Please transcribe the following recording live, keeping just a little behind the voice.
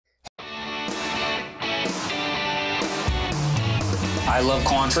I love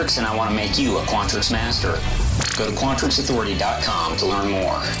Quantrix and I want to make you a Quantrix master. Go to quantrixauthority.com to learn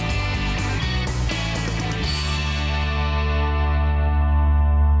more.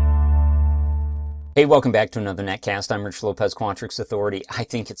 Hey, welcome back to another Netcast. I'm Rich Lopez, Quantrix Authority. I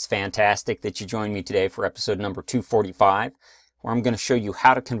think it's fantastic that you joined me today for episode number 245, where I'm going to show you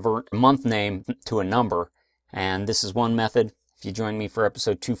how to convert a month name to a number. And this is one method. If you join me for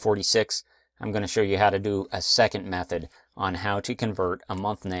episode 246, I'm going to show you how to do a second method on how to convert a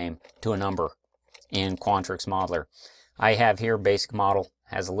month name to a number in Quantrix Modeler. I have here basic model,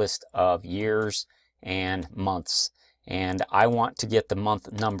 has a list of years and months, and I want to get the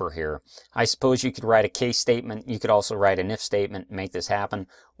month number here. I suppose you could write a case statement, you could also write an if statement, make this happen,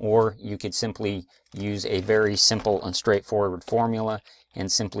 or you could simply use a very simple and straightforward formula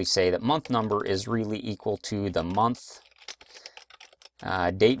and simply say that month number is really equal to the month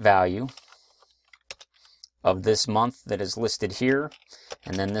date value of this month that is listed here.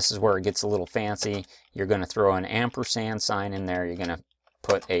 And then this is where it gets a little fancy. You're going to throw an ampersand sign in there. You're going to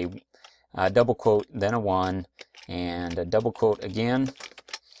put a double quote, then a 1, and a double quote again.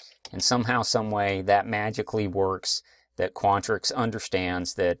 And somehow, some way, that magically works, that Quantrix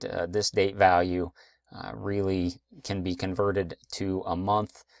understands that this date value really can be converted to a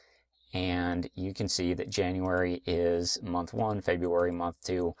month. And you can see that January is month 1, February month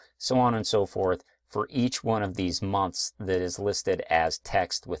 2, so on and so forth, for each one of these months that is listed as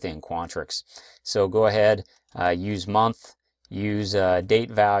text within Quantrix. So go ahead, use month, use date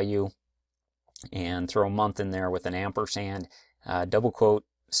value, and throw month in there with an ampersand, double quote,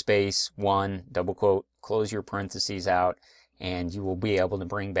 space, 1, double quote, close your parentheses out, and you will be able to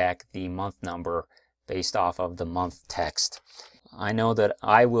bring back the month number based off of the month text. I know that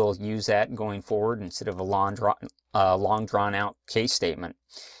I will use that going forward instead of a long drawn out case statement.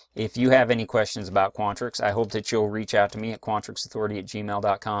 If you have any questions about Quantrix, I hope that you'll reach out to me at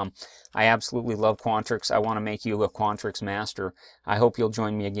quantrixauthority@gmail.com. I absolutely love Quantrix. I want to make you a Quantrix master. I hope you'll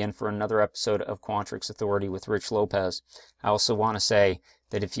join me again for another episode of Quantrix Authority with Rich Lopez. I also want to say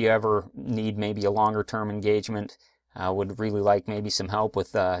that if you ever need maybe a longer term engagement, would really like maybe some help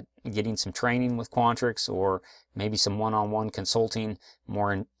with getting some training with Quantrix, or maybe some one-on-one consulting,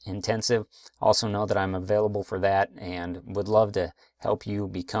 more intensive, also know that I'm available for that and would love to help you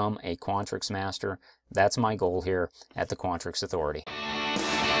become a Quantrix master. That's my goal here at the Quantrix Authority.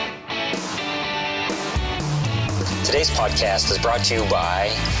 Today's podcast is brought to you by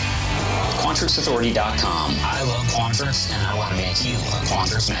quantrixauthority.com. I love Quantrix and I want to make you a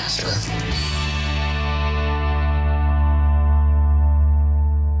Quantrix master.